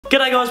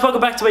G'day guys,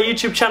 welcome back to my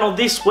YouTube channel.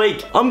 This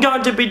week, I'm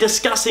going to be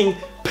discussing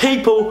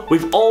people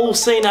we've all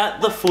seen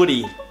at the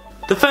footy.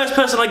 The first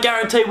person I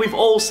guarantee we've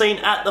all seen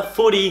at the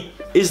footy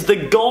is the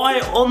guy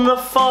on the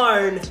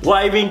phone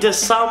waving to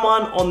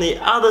someone on the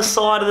other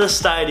side of the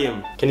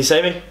stadium. Can you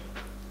see me?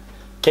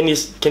 Can you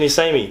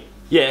see me?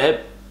 Yeah,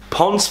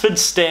 Ponsford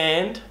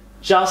stand,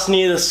 just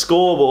near the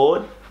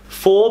scoreboard,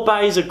 4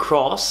 bays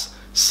across,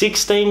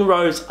 16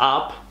 rows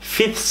up,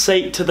 5th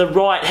seat to the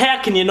right.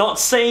 How can you not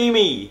see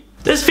me?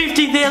 There's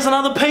 50,000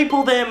 other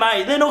people there,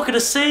 mate. They're not going to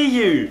see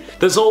you.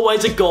 There's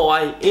always a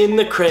guy in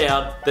the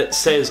crowd that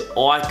says,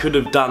 I could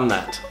have done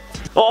that.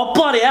 Oh,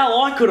 bloody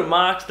hell, I could have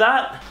marked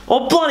that.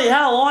 Oh, bloody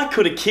hell, I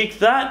could have kicked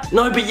that.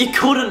 No, but you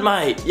couldn't,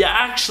 mate. You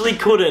actually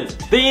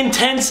couldn't. The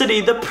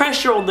intensity, the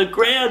pressure on the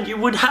ground, you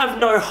would have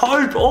no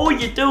hope. All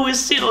you do is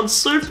sit on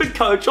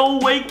Supercoach all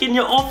week in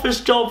your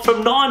office job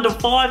from 9 to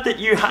 5 that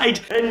you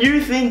hate, and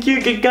you think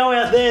you could go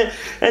out there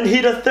and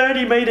hit a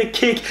 30-metre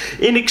kick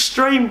in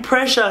extreme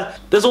pressure.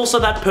 There's also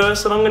that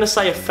person, I'm going to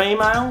say a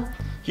female,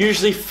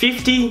 usually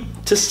 50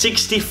 to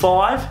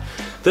 65,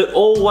 that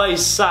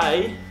always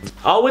say,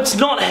 oh, it's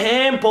not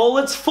handball,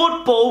 it's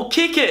football,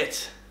 kick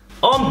it.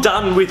 I'm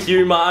done with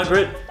you,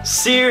 Margaret.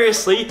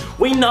 Seriously,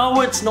 we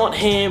know it's not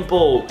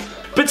handball.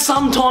 But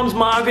sometimes,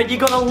 Margaret, you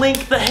gotta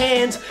link the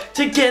hands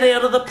to get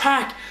out of the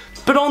pack.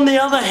 But on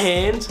the other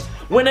hand,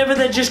 whenever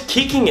they're just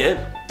kicking it,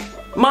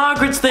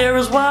 Margaret's there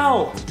as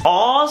well.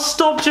 Oh,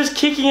 stop just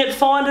kicking it,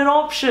 find an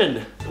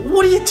option.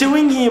 What are you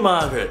doing here,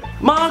 Margaret?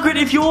 Margaret,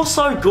 if you're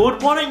so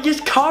good, why don't you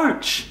just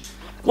coach?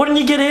 Why don't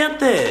you get out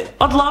there?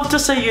 I'd love to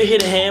see you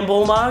hit a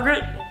handball,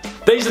 Margaret.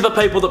 These are the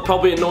people that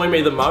probably annoy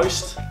me the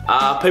most.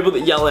 People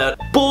that yell out,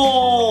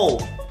 ball,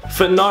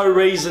 for no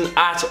reason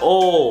at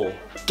all.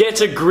 Get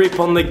a grip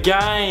on the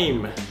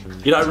game.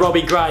 You know,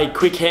 Robbie Gray,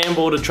 quick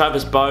handball to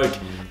Travis Boak.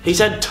 He's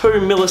had 2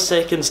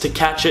 milliseconds to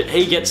catch it,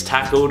 he gets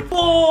tackled.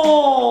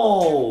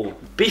 Ball!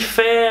 Be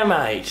fair,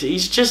 mate.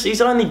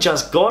 He's only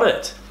just got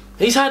it.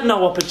 He's had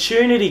no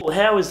opportunity.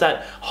 How is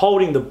that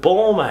holding the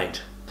ball,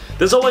 mate?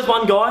 There's always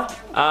one guy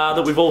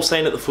that we've all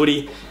seen at the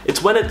footy.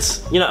 It's when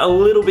it's, you know, a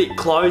little bit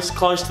close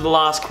to the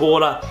last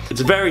quarter. It's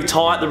very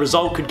tight, the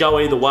result could go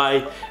either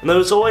way. And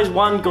there's always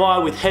one guy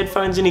with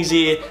headphones in his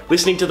ear,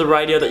 listening to the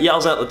radio that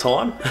yells out the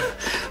time.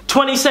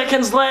 20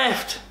 seconds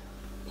left.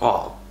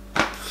 Oh,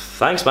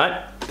 thanks, mate.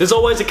 There's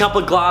always a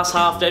couple of glass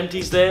half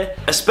empties there,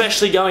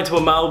 especially going to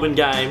a Melbourne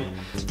game.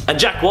 And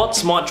Jack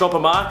Watts might drop a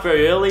mark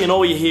very early and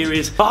all you hear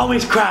is, oh,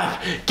 he's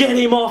crap, get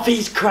him off,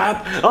 he's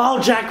crap, oh,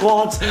 Jack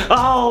Watts,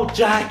 oh,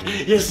 Jack,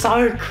 you're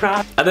so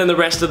crap. And then the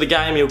rest of the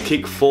game he'll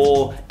kick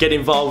 4, get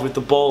involved with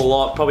the ball a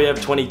lot, probably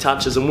have 20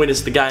 touches and win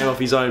us the game off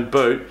his own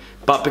boot.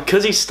 But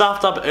because he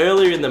stuffed up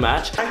earlier in the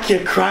match, Jack,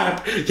 you're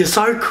crap, you're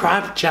so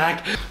crap,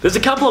 Jack. There's a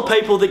couple of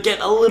people that get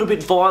a little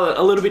bit violent,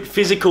 a little bit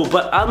physical,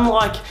 but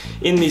unlike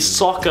in this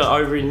soccer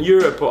over in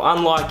Europe or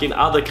unlike in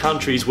other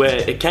countries where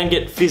it can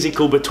get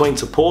physical between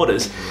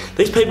supporters,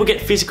 these people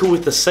get physical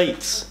with the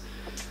seats.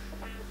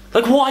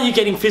 Like, why are you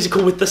getting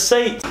physical with the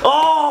seats?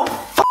 Oh,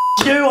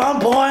 f you,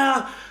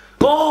 umpire!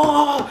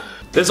 Oh!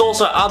 There's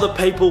also other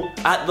people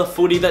at the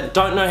footy that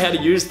don't know how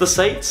to use the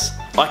seats.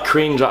 I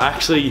cringe, I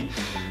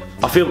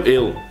feel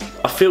ill.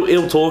 I feel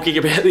ill talking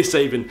about this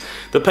even.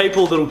 The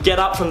people that'll get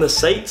up from the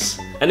seats,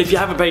 and if you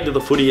haven't been to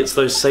the footy, it's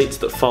those seats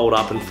that fold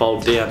up and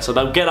fold down. So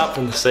they'll get up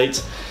from the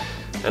seats,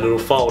 and it'll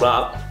fold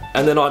up,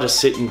 and then I just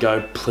sit and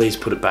go, please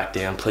put it back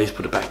down, please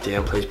put it back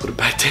down, please put it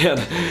back down.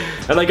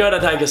 And they go to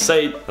take a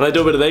seat, and they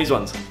do a bit of these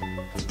ones.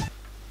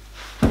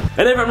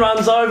 And everyone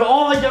runs over,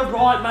 oh, you're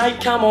right,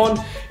 mate, come on,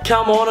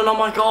 and I'm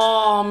like,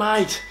 oh,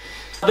 mate.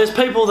 There's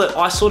people that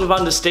I sort of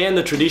understand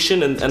the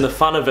tradition and the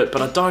fun of it,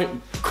 but I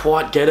don't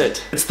quite get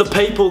it. It's the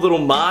people that'll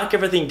mark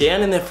everything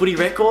down in their footy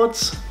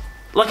records.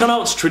 Like, I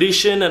know it's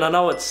tradition and I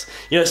know it's,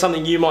 you know,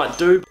 something you might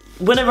do.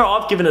 Whenever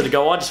I've given it a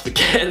go, I just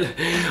forget.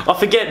 I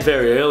forget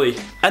very early.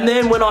 And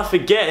then when I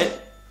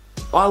forget,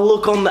 I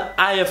look on the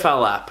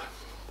AFL app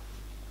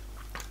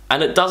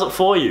and it does it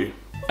for you.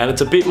 And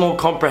it's a bit more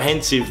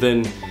comprehensive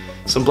than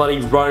some bloody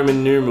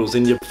Roman numerals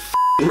in your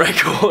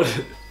record.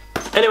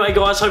 Anyway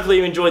guys, hopefully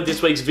you enjoyed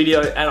this week's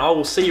video and I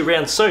will see you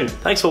around soon.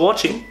 Thanks for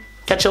watching.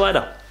 Catch you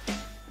later.